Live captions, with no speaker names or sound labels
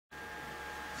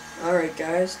Alright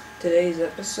guys, today's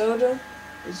episode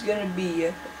is going to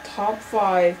be top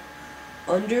 5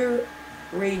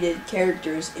 underrated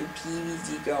characters in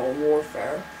PvZ Garden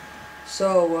Warfare.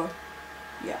 So,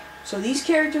 yeah. So these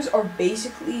characters are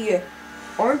basically,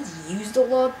 aren't used a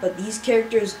lot, but these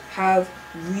characters have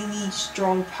really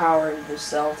strong power in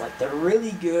themselves. Like, they're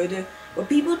really good, but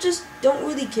people just don't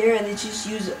really care and they just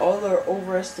use other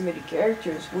overestimated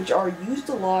characters, which are used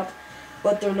a lot,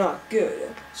 but they're not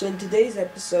good. So in today's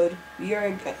episode,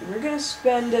 we're gonna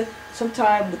spend some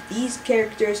time with these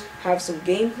characters, have some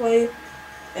gameplay,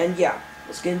 and yeah,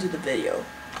 let's get into the video.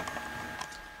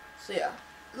 So yeah,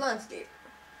 landscape.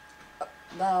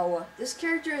 Now, this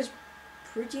character is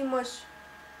pretty much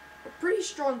a pretty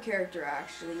strong character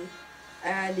actually,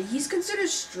 and he's considered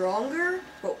stronger,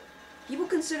 but people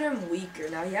consider him weaker.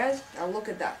 Now he has, now look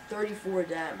at that, 34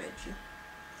 damage.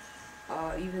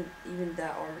 Even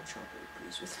that armor chopper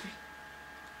agrees with me.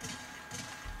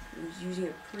 He was using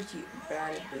a pretty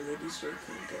bad ability, so he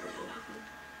couldn't get away with it.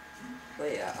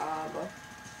 But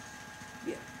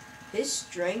yeah, his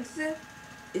strength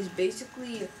is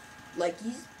basically like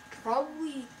he's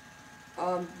probably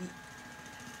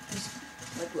he's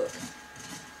like, look,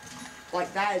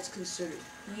 like that is considered,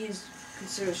 he is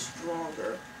considered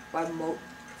stronger by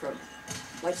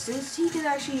like, since he can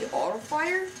actually auto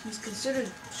fire, he's considered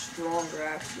stronger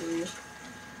actually.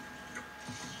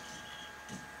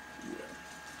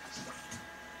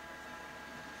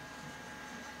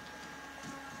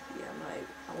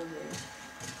 I want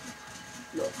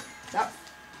to look. That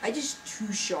I just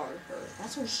two-shot her.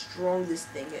 That's how strong this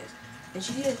thing is, and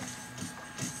she didn't.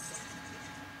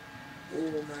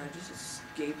 Oh man, I just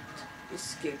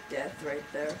escaped death right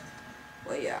there.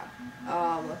 Well, yeah.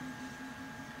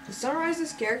 To summarize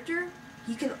this character,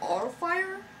 he can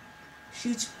auto-fire,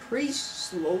 shoots pretty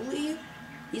slowly.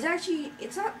 He's actually,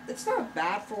 it's not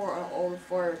bad for an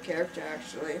auto-fire character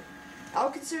actually. I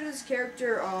would consider this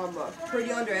character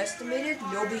pretty underestimated.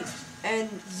 And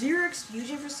Xerox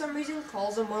Fusion for some reason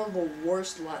calls him one of the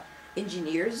worst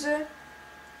engineers.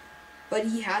 But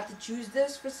he had to choose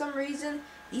this for some reason.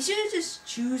 He should have just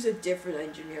choose a different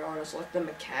engineer, honestly, like the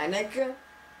mechanic.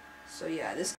 So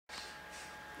yeah, this.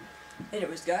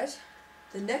 Anyways, guys,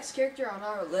 the next character on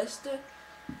our list,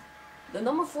 the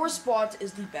number 4 spot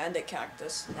is the Bandit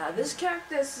Cactus. Now, this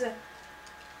cactus,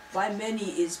 by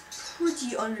many, is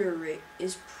pretty underrated.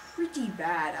 Is pretty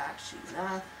bad, actually.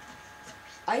 Now,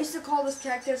 I used to call this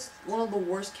cactus one of the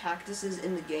worst cactuses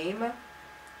in the game.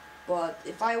 But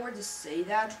if I were to say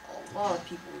that, a lot of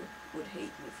people would hate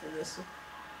me for this.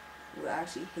 Would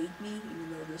actually hate me, even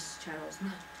though this channel is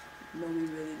not. Nobody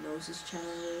really knows this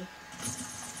channel really.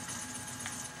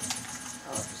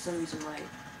 For some reason my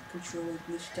controller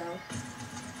glitched out.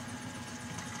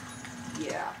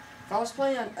 Yeah. If I was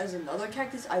playing as another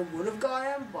cactus, I would have got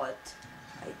him, but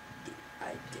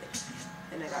I did.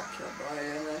 And I got killed by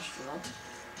an astronaut.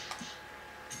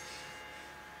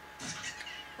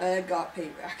 And I got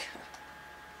payback.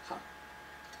 Huh.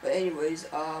 But anyways,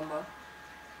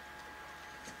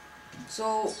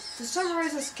 so to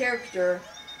summarize this character,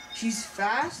 she's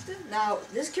fast. Now,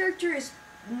 this character is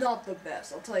not the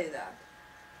best, I'll tell you that.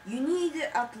 You need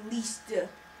at least,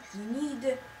 you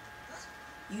need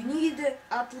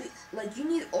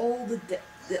all the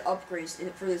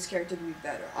upgrades for this character to be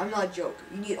better. I'm not joking.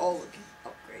 You need all the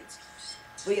upgrades.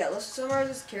 But yeah, let's summarize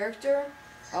this character.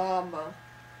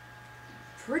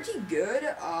 Pretty good.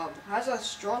 Has a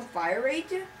strong fire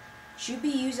rate. Should be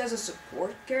used as a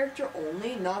support character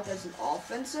only, not as an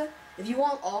offense. If you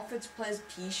want offense, play as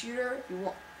pea shooter.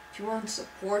 If you want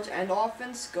support and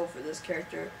offense, go for this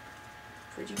character.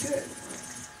 Pretty good.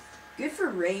 Good for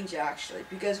range actually,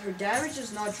 because her damage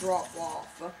does not drop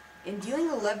off. In dealing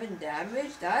 11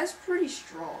 damage, that is pretty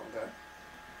strong.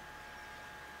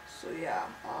 So yeah,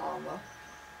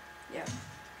 yeah,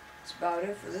 that's about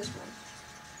it for this one.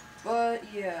 But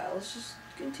yeah, let's just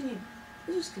continue.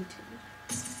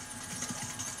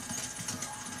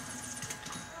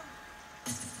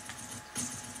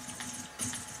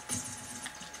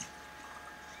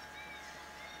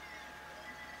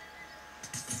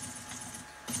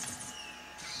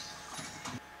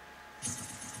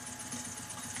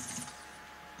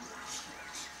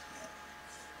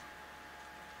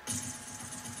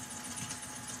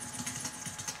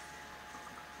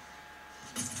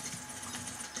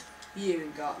 He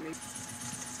even got me.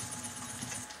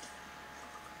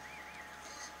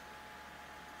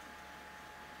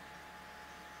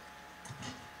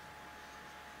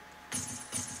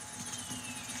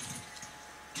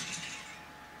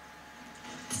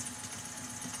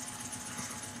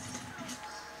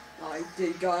 Oh, I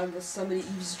did got him, but somebody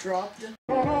eavesdropped.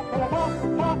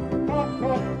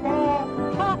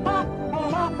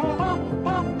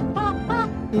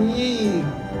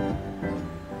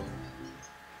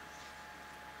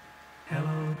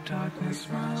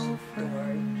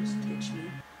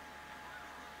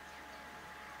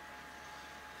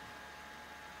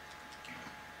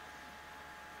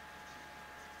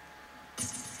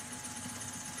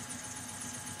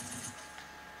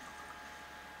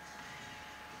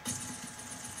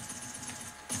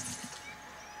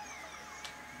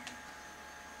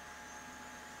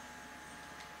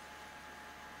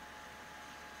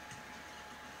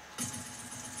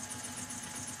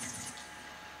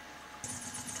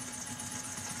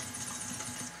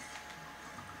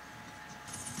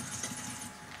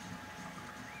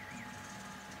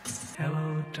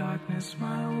 Hello, darkness,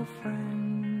 my old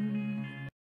friend.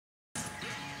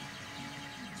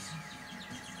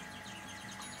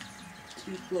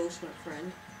 Too close, my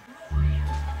friend.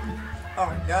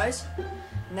 Alright, guys.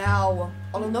 Now,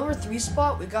 on the number 3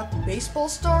 spot, we got the baseball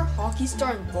star, hockey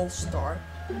star, and golf star.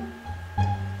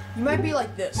 You might be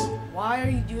like this. Why are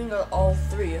you doing all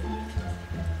 3?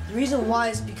 The reason why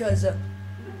is because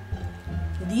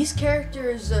these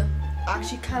characters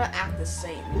actually kind of act the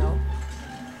same, you know?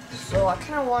 So I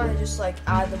kind of want to just like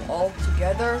add them all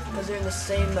together because they're in the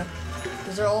same,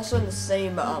 because they're also in the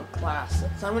same class.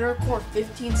 So I'm gonna record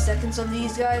 15 seconds of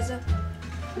these guys.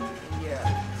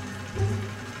 Yeah.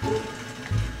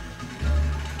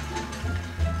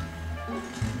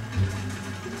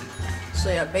 So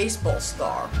yeah, baseball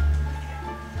star.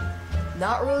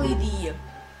 Not really the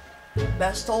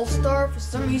best all-star. For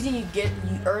some reason you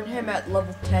earn him at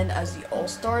level 10 as the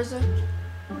all-stars,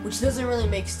 which doesn't really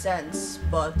make sense,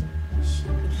 but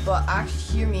actually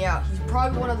hear me out. He's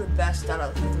probably one of the best out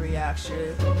of the 3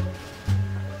 actually.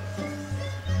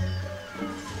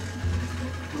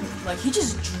 Like he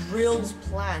just drills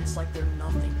plants like they're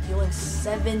nothing, dealing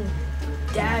 7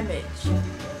 damage.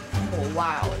 Oh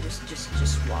wow,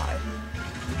 just why?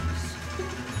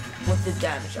 With the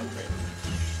damage upgrade.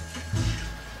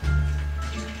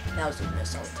 That was a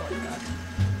miss, I'll tell you that.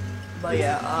 But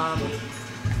yeah,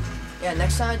 yeah,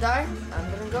 next time I die,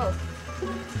 I'm gonna go.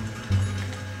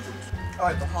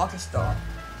 Alright, the hockey star.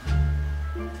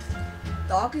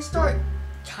 The hockey star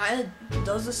kinda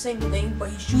does the same thing, but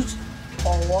he shoots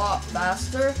a lot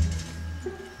faster.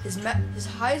 His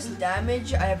highest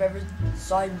damage I have ever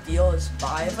saw him deal is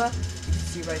 5. You can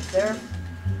see right there.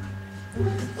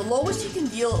 The lowest he can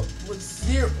deal was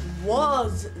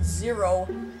 0,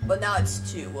 but now it's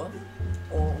 2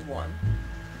 or 1.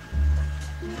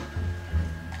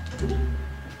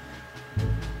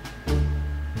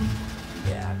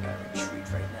 Yeah, I gotta retreat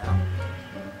right now.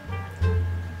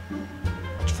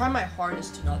 I try my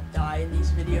hardest to not die in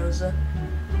these videos.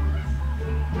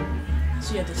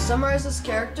 So yeah, to summarize this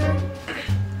character,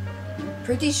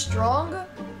 pretty strong,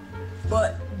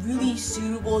 but really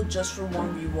suitable just for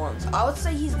 1v1s. I would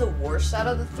say he's the worst out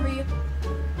of the 3,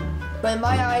 but in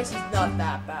my eyes, he's not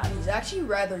that bad. He's actually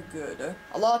rather good.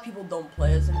 A lot of people don't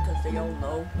play as him because they don't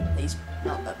know that he's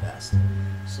not that best.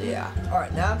 So yeah.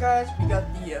 Alright, now guys, we got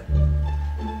the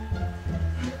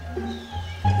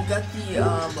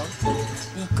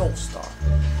gold star.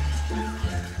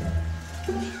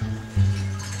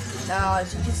 Now,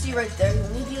 as you can see right there, he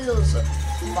only deals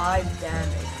 5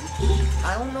 damage.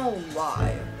 I don't know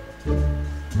why. I don't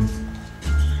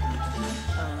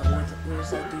know, what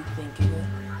is that dude thinking?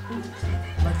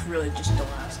 Like, really, just don't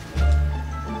ask me.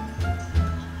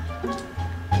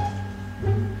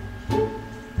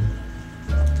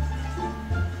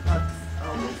 I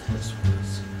don't know if this was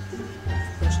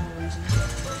personal reasons.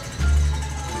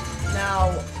 Now,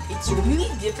 it's really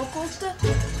difficult to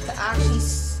actually.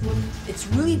 It's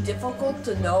really difficult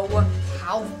to know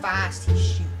how fast he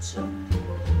shoots.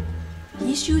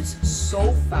 He shoots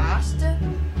so fast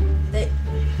that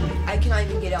I cannot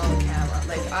even get it on the camera.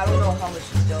 Like, I don't know how much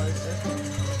he does.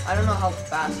 I don't know how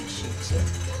fast he shoots.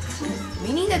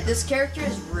 Meaning that this character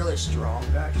is really strong,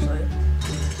 actually.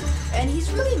 And he's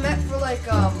really meant for like,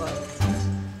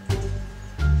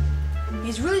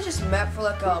 he's really just meant for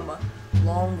like,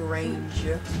 long range,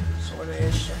 sort of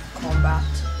ish, combat.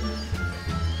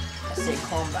 I say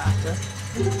combat.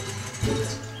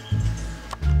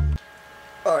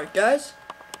 Alright guys,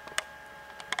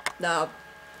 now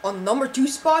on number 2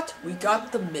 spot we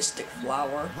got the Mystic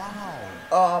Flower.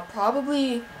 Wow.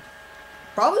 Probably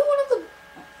one of the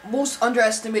most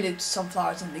underestimated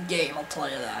sunflowers in the game, I'll tell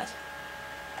you that.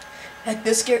 Heck,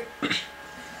 this character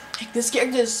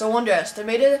is so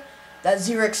underestimated that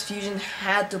Xerox Fusion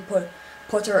had to put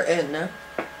her in.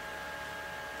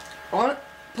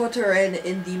 Put her in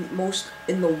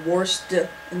the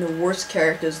worst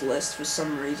characters list for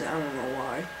some reason. I don't know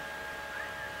why.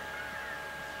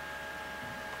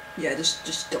 Yeah,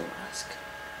 just don't ask.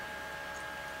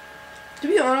 To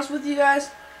be honest with you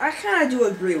guys, I kind of do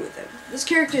agree with him. This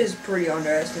character is pretty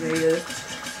underestimated.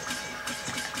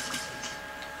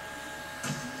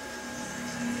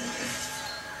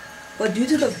 But due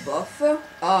to the buff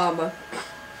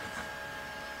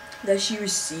that she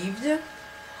received,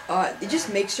 it just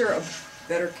makes her a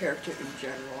better character in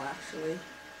general, actually.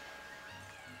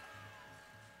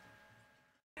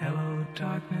 Hello,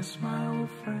 darkness, my old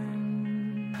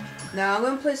friend. Now I'm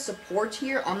gonna play support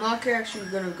here. I'm not actually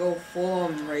gonna go full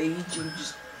on rage and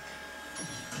just.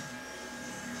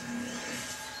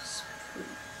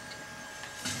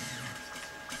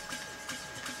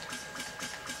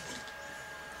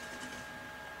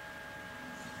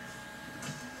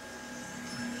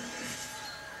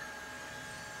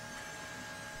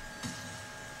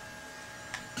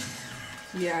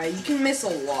 Yeah, you can miss a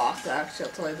lot, actually,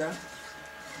 I'll tell you that.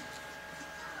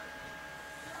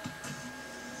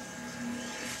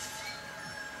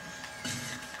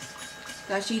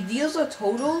 Now she deals a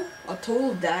total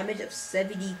damage of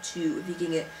 72 if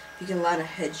you can land a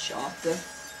headshot,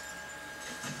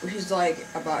 which is like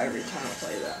about every time, I'll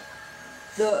tell you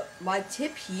that. My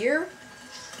tip here,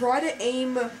 try to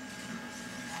aim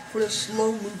for the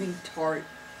slow moving target.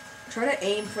 Try to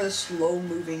aim for the slow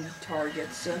moving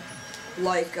targets,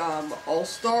 like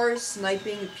all-stars,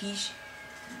 sniping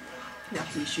not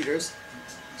pea shooters,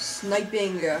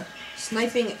 sniping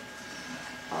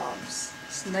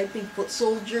foot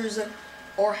soldiers,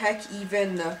 or heck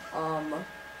even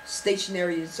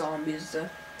stationary zombies,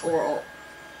 so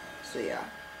yeah.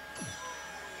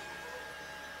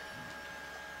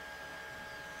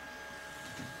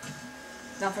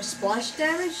 Now for splash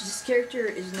damage, this character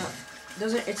it's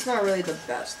not really the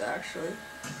best actually.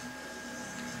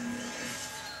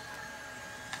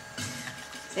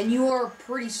 And you are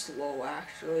pretty slow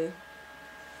actually.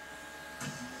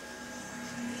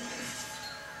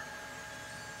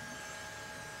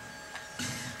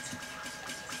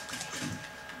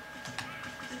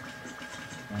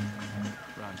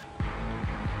 Run.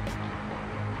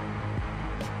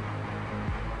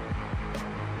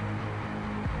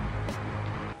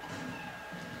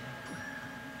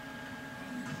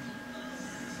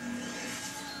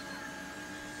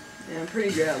 Yeah, I'm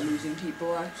pretty good at losing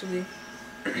people actually.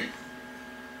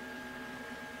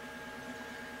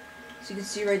 So you can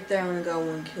see right there, I only got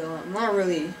 1 kill. I'm not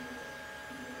really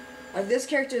like, this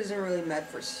character isn't really meant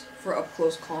for up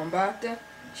close combat.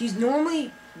 She's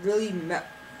normally really met.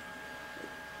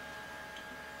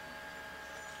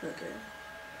 Okay.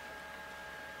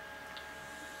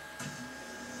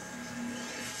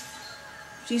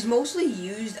 She's mostly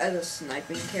used as a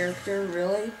sniping character,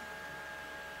 really.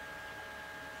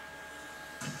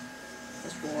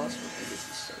 That's what this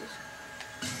says.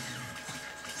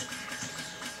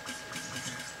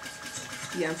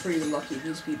 Yeah, I'm pretty lucky.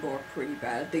 These people are pretty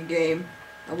bad at the game.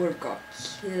 I would have got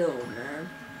killed, man.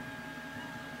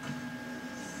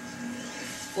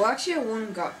 Well, actually, I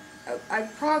wouldn't got. I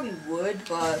probably would,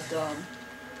 but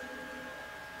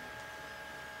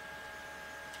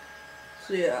so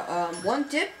yeah. One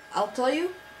tip I'll tell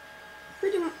you.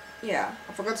 Yeah,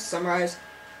 I forgot to summarize.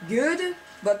 Good,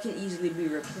 but can easily be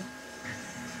replaced.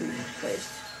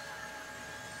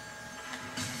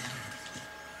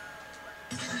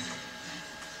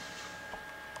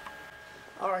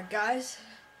 Alright guys,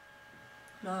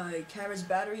 my camera's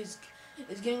battery is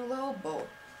getting low, but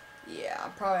yeah, I'll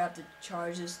probably have to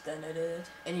charge this than it is.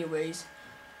 Anyways,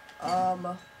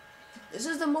 this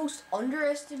is the most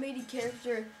underestimated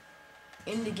character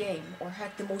in the game, or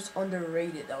heck, the most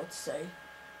underrated, I would say.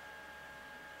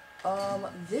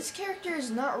 This character is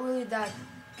not really that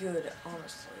good,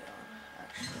 honestly,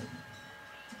 actually.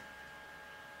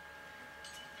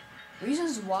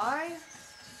 Reasons why?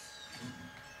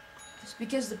 It's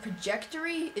because the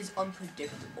trajectory is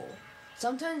unpredictable.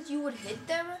 Sometimes you would hit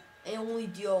them and only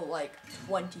deal like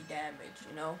 20 damage,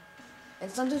 you know?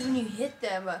 And sometimes when you hit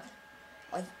them,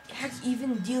 like, heck,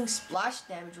 even dealing splash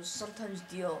damage will sometimes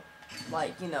deal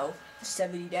like,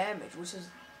 70 damage, which is,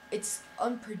 it's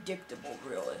unpredictable,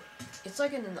 really. It's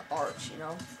like in an arch, you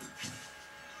know?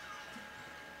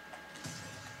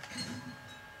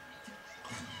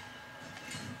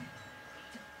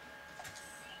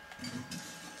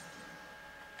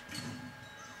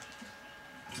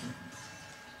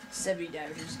 Seventy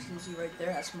damage, as you can see right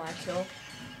there. That's my kill.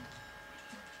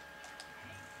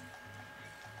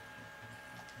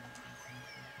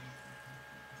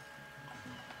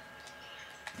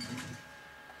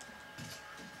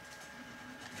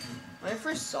 When I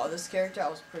first saw this character, I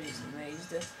was pretty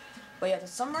amazed. But yeah, to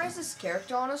summarize this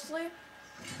character, honestly, I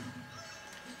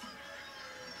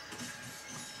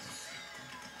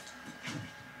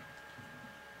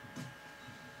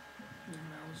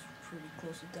was pretty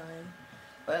close to dying.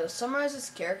 But to summarize this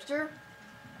character,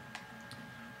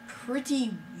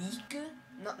 pretty weak.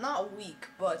 Not weak,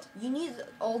 but you need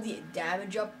all the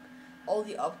damage all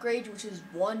the upgrades, which is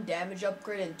 1 damage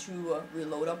upgrade and 2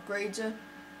 reload upgrades.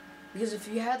 Because if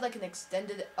you had like an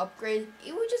extended upgrade,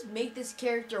 it would just make this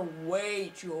character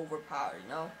way too overpowered, you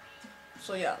know?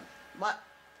 So yeah,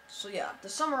 to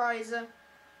summarize,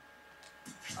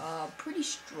 pretty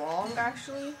strong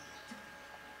actually.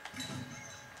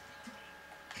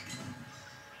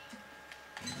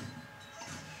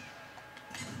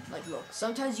 Like, look,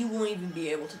 sometimes you won't even be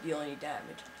able to deal any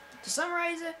damage. To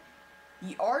summarize it,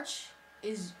 the arch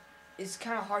is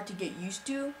kind of hard to get used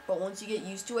to, but once you get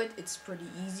used to it, it's pretty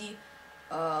easy.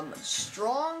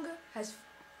 Strong has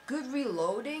good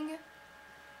reloading,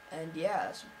 And yeah,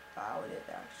 that's about it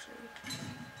actually.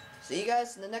 See you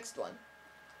guys in the next one.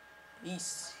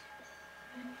 Peace.